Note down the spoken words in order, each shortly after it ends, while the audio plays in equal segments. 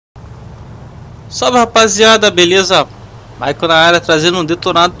Salve rapaziada, beleza? Michael na área trazendo um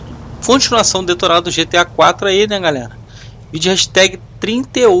detonado, continuação do detonado do GTA 4 aí, né galera? Vídeo hashtag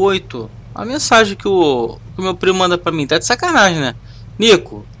 38. A mensagem que o meu primo manda pra mim, tá de sacanagem, né?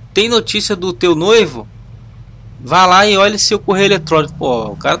 Nico, tem notícia do teu noivo? Vá lá e olhe seu correio eletrônico. Pô,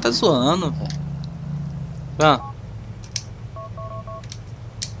 o cara tá zoando, velho.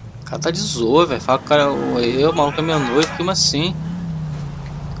 O cara tá de zoa, velho. Fala que o cara, eu, maluco, é meu noivo, como assim?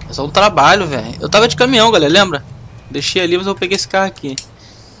 É só um trabalho, velho. Eu tava de caminhão, galera, lembra? Deixei ali, mas eu peguei esse carro aqui.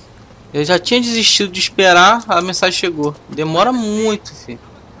 Eu já tinha desistido de esperar, a mensagem chegou. Demora muito, filho.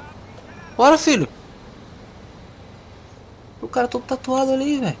 Bora, filho. O cara todo tatuado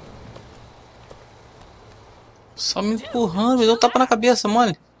ali, velho. Só me empurrando, me deu um tapa na cabeça,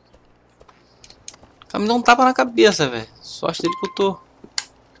 mole. O cara me deu um tapa na cabeça, velho. Sorte dele que eu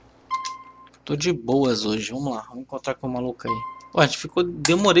tô de boas hoje. Vamos lá, vamos encontrar com o maluco aí. Pô, a gente ficou,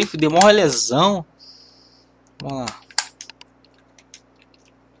 deu uma lesão. Vamos lá.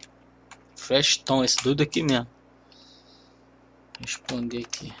 Fresh Tom, esse doido aqui mesmo. Responder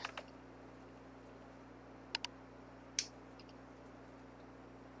aqui.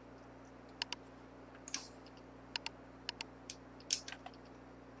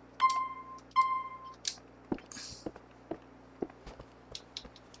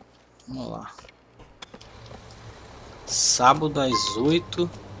 Vamos lá. Sábado às 8.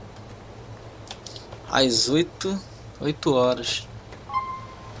 Às 8 horas.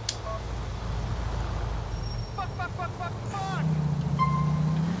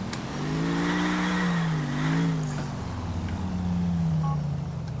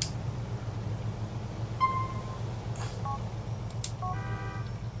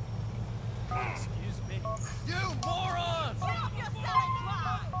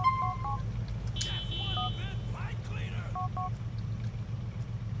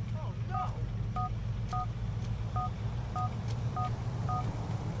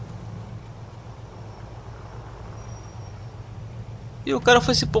 E o cara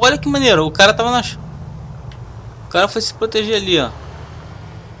foi se... Olha que maneiro, o cara tava nas... O cara foi se proteger ali, ó.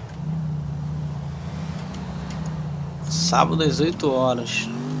 Sábado às 8 horas.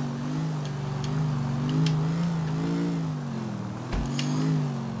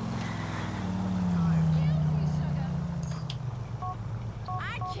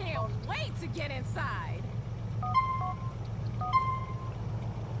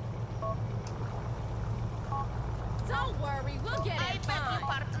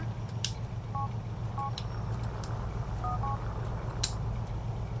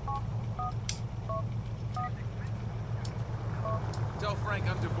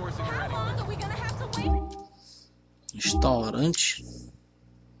 Restaurante.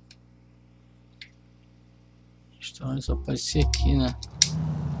 Restaurante só aparecia aqui, né?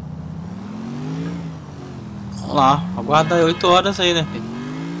 Vamos lá, aguarda aí 8 horas aí, né, filho?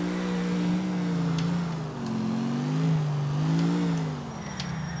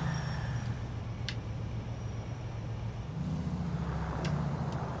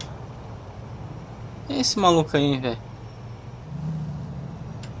 É esse maluco aí, velho.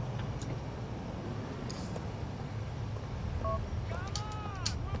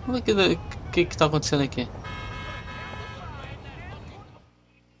 Vamos ver o que tá acontecendo aqui.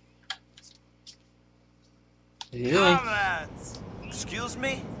 Comrades! Excuse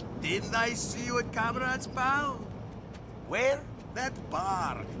me? Didn't I see you at Comrades, pal? Where? That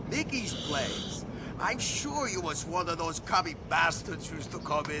bar, Mickey's place. I'm sure you was one of those cubby bastards who used to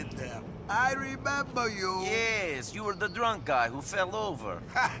come in there. I remember you. Yes, you were the drunk guy who fell over.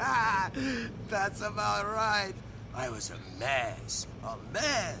 That's about right. I was a mess.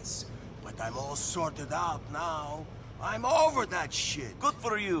 But I'm all sorted out now. I'm over that shit. Good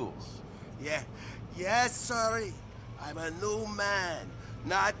for you. Yeah. Yes, sorry. I'm a new man,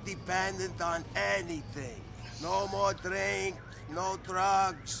 not dependent on anything. No more drink, no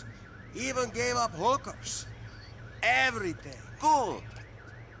drugs. Even gave up hookers. Everything. Good.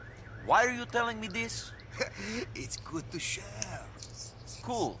 Why are you telling me this? It's good to share.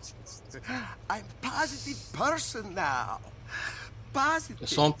 Cool. I'm a positive person now. Positive. Eu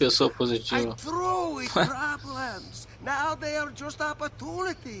sou uma pessoa positiva. I'm through with problems. Now they are just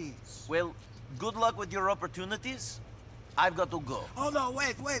opportunities. Well, good luck with your opportunities. I've got to go. Oh no,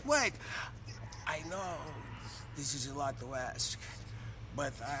 wait. I know this is a lot to ask,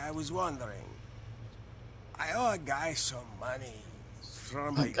 but I was wondering. I owe a guy some money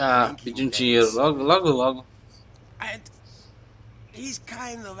from my pedindo dinheiro logo. And he's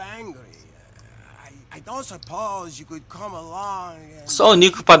kind of angry. I don't suppose you could come along and... Só o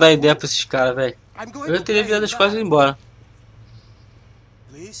Nico pra dar ideia pra esses caras, velho. Eu teria virado as coisas e ir embora.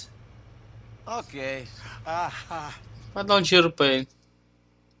 Please? Okay. Vai dar um dinheiro pra ele.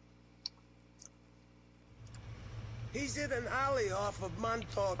 He's in an alley off of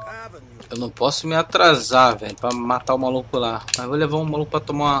Montauk Avenue. Eu não posso me atrasar, velho, pra matar o maluco lá. Mas vou levar o maluco pra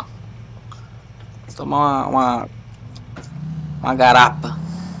tomar uma garapa.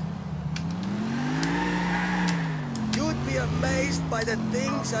 You'd be amazed by the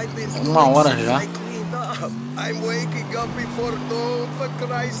things I've been doing Uma hora since já. I cleaned up. I'm waking up before dawn, for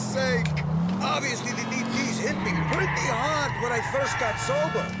Christ's sake. Obviously, the DTs hit me pretty hard when I first got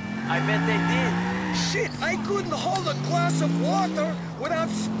sober. I bet they did. Shit, I couldn't hold a glass of water without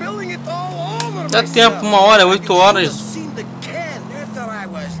spilling it all over Dá myself. tempo, 1 hora, 8 horas. You should have seen the can after I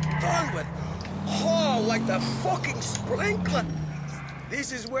was done with. Oh, like the fucking sprinkler.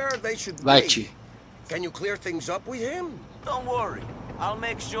 This is where they should Vai, be. tio. Can you clear things up with him? Don't worry. I'll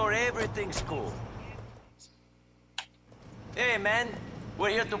make sure everything's cool. Hey, man. We're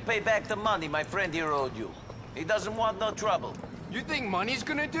here to pay back the money my friend here owed you. He doesn't want no trouble. You think money's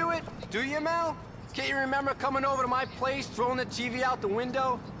gonna do it? Do you, Mel? Can't you remember coming over to my place, throwing the TV out the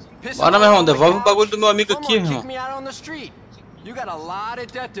window? Bora, meu irmão, devolve o bagulho do meu amigo aqui, Someone irmão. kicked me out on the street. You got a lot of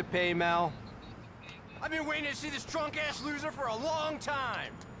debt to pay, Mel. I've been waiting to see this drunk-ass loser for a long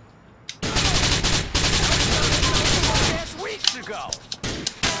time. Weeks ago.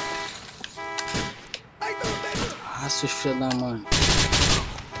 I don't ever. Ah, seus filhos da mãe.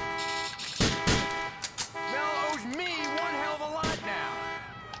 Mel owes me one hell of a lot now.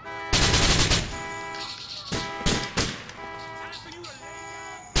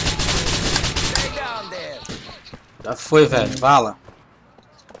 Stay down there. Já foi, velho. Vala.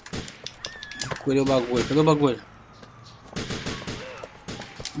 Curei o bagulho. Cadê o bagulho?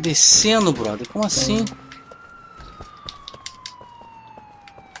 Descendo, brother. Como assim?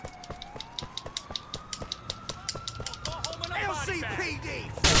 LCPD.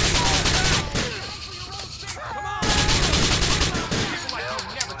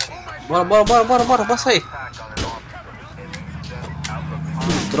 Bora sair.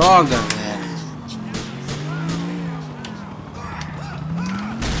 Que droga, velho.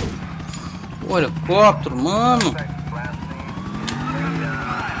 O helicóptero, mano.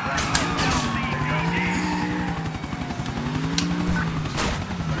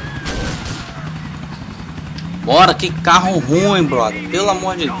 Bora, que carro ruim, brother. Pelo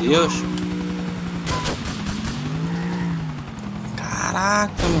amor de Deus.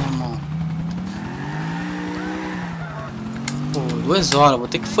 Caraca, meu irmão. Pô, 2 horas. Vou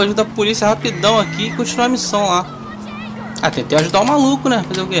ter que fugir da polícia rapidão aqui e continuar a missão lá. Ah, tentei ajudar o maluco, né?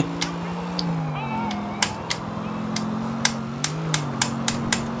 Fazer o quê?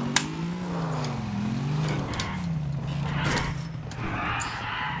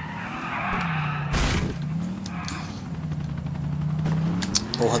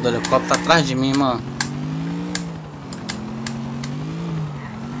 Porra do helicóptero tá atrás de mim, mano.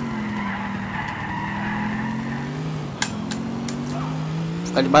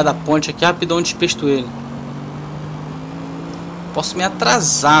 Ficar debaixo da ponte aqui rapidão, despesto ele. Posso me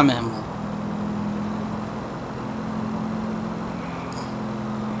atrasar, meu irmão.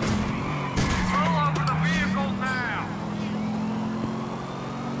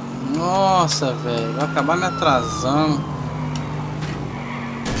 Nossa, velho, vai acabar me atrasando.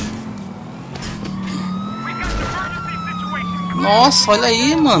 Nossa, olha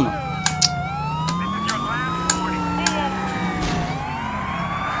aí, mano.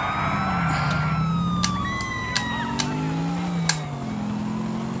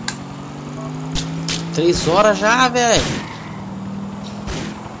 Três horas já, velho.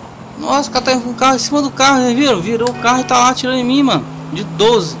 Nossa, o cara tá com o carro em cima do carro, né? Viram? Virou o carro e tá lá atirando em mim, mano. De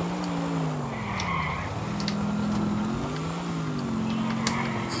 12.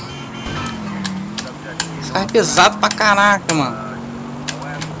 Esse carro é pesado pra caraca, mano.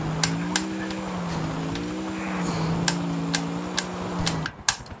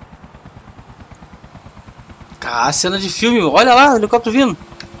 Cara, cena de filme. Olha lá, o helicóptero vindo.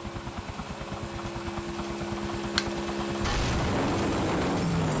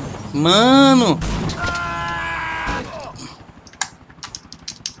 Mano.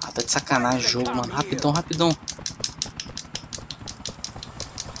 Ah, tá de sacanagem o jogo, mano. Rapidão, rapidão.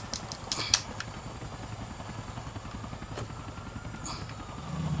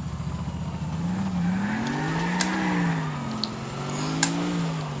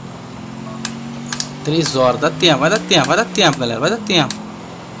 Três horas, dá tempo, vai dar tempo, vai dar tempo, galera, vai dar tempo.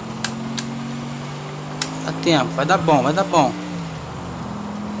 Dá tempo, vai dar bom, vai dar bom.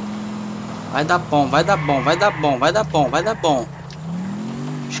 Vai dar bom, vai dar bom, vai dar bom, vai dar bom, vai dar bom.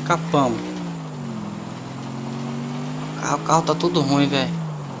 Escapamos. O carro tá todo ruim, velho.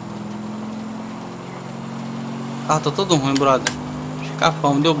 carro tá todo ruim, brother.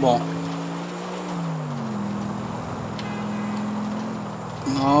 Escapamos, deu bom.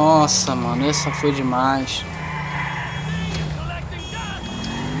 Nossa, mano, essa foi demais.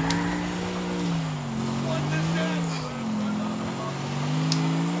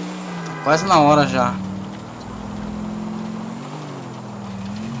 Quase na hora já.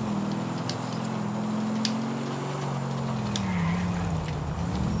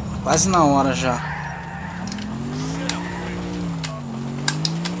 Quase na hora já.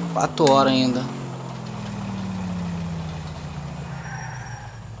 4 horas ainda.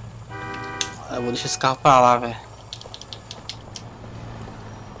 Eu vou deixar esse carro pra lá, velho.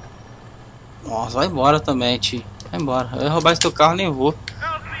 Nossa, vai embora também, tio. Vai embora. Eu ia roubar esse teu carro, nem vou.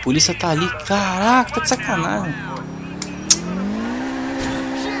 A polícia tá ali. Caraca, tá de sacanagem.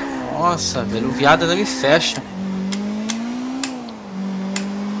 Nossa, velho. O viado ainda me fecha.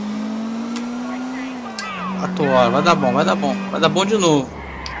 4 horas. Vai dar bom, vai dar bom. Vai dar bom de novo.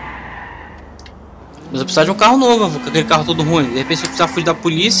 Mas eu preciso de um carro novo, com aquele carro todo ruim. De repente, se eu precisar fugir da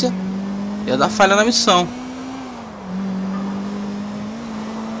polícia, ia dar falha na missão.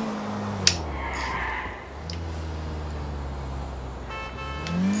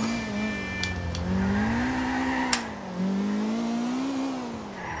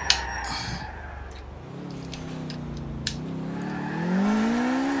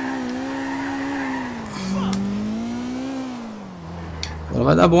 Agora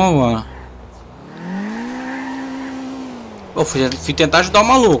vai dar bom agora. Eu fui tentar ajudar o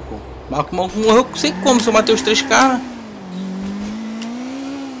maluco. O maluco morreu, não sei como, se eu matei os 3 caras.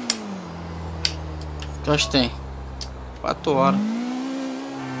 Que horas tem? 4 horas.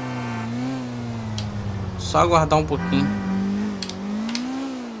 Só aguardar um pouquinho.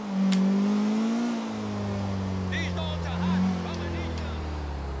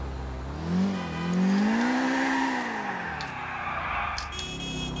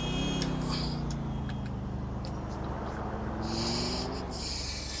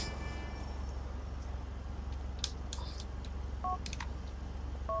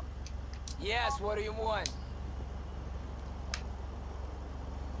 Yes, what do you want?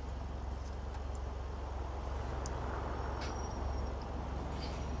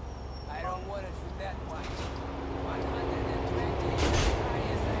 I don't want it for that much. 120. High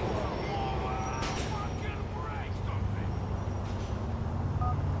as I go.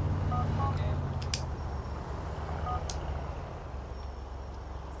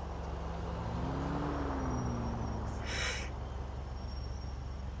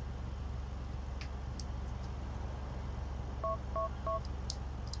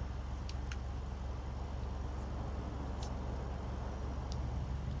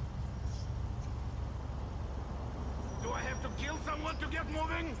 Do I have to kill someone to get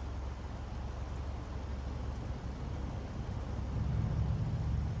moving?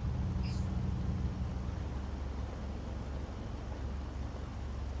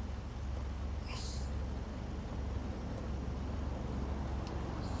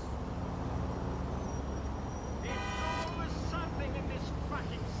 There's always something in this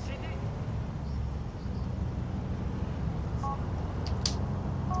fucking city.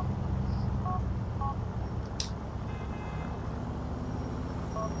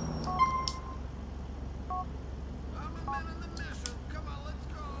 I'm a man in the mission. Come on, let's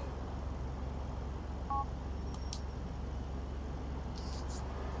go.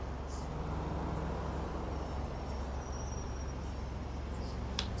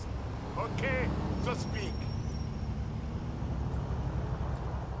 Okay, so speak.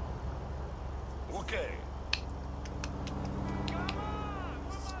 Okay. Come on, we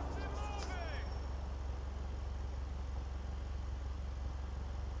must be moving.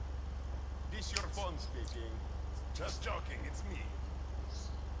 This your phone speaking? Just joking, it's me.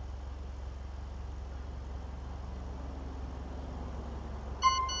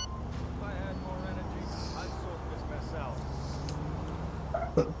 If I had more energy, I'd sort this mess out.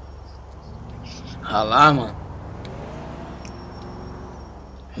 Ah lá, mano.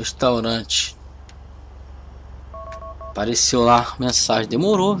 Restaurante. Apareceu lá mensagem.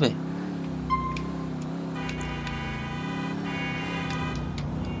 Demorou, velho.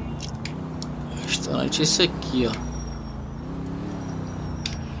 Restaurante é esse aqui, ó.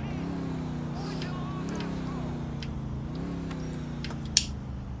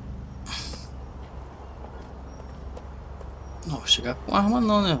 Não vou chegar com arma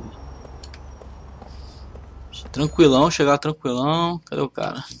não, né? Tranquilão, chegar tranquilão. Cadê o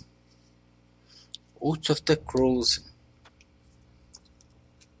cara? Out of the Crows.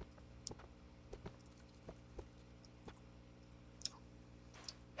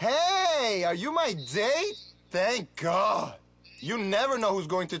 Hey, are you my date? Thank God. You never know who's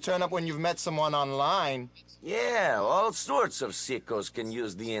going to turn up when you've met someone online. Yeah, all sorts of sickos can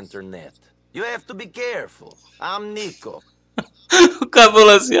use the internet. You have to be careful. I'm Nico. O cara falou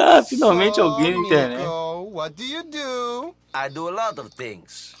assim, ah, finalmente alguém na internet. Nico, what do you do? I do a lot of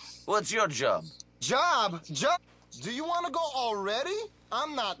things. What's your job? Job? Do you want to go already?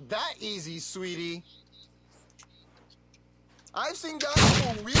 I'm not that easy, sweetie. I've seen guys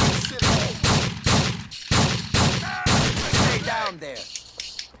who real shit. Stay down there.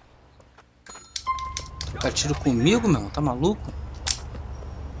 Tá tiro comigo, meu irmão? Tá maluco?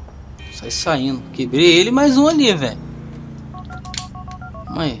 Sai saindo. Quebrei ele, mais um ali, velho.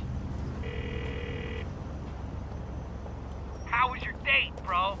 Aí. How was your date,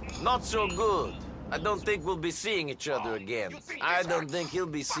 bro? Not so good. I don't think we'll be seeing each other again. I don't think he'll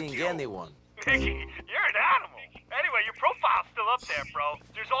be seeing anyone. Mickey, you're an animal. Anyway, your profile's still up there, bro.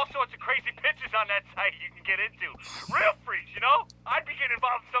 There's all sorts of crazy pictures on that site you can get into. Real freaks, you know? I'd be getting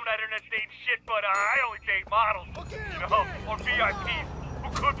involved in some of that internet dating shit, but I only date models. You know? Or VIPs, who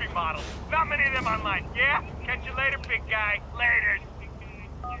could be models. Not many of them online. Yeah? Catch you later, big guy. Later.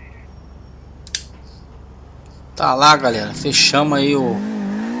 Tá lá, galera. Fechamos aí o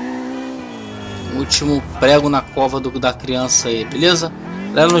último prego na cova da criança aí, beleza?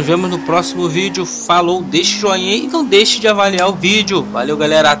 Galera, nos vemos no próximo vídeo. Falou, deixe joinha e não deixe de avaliar o vídeo. Valeu,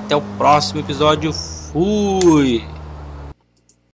 galera, até o próximo episódio. Fui!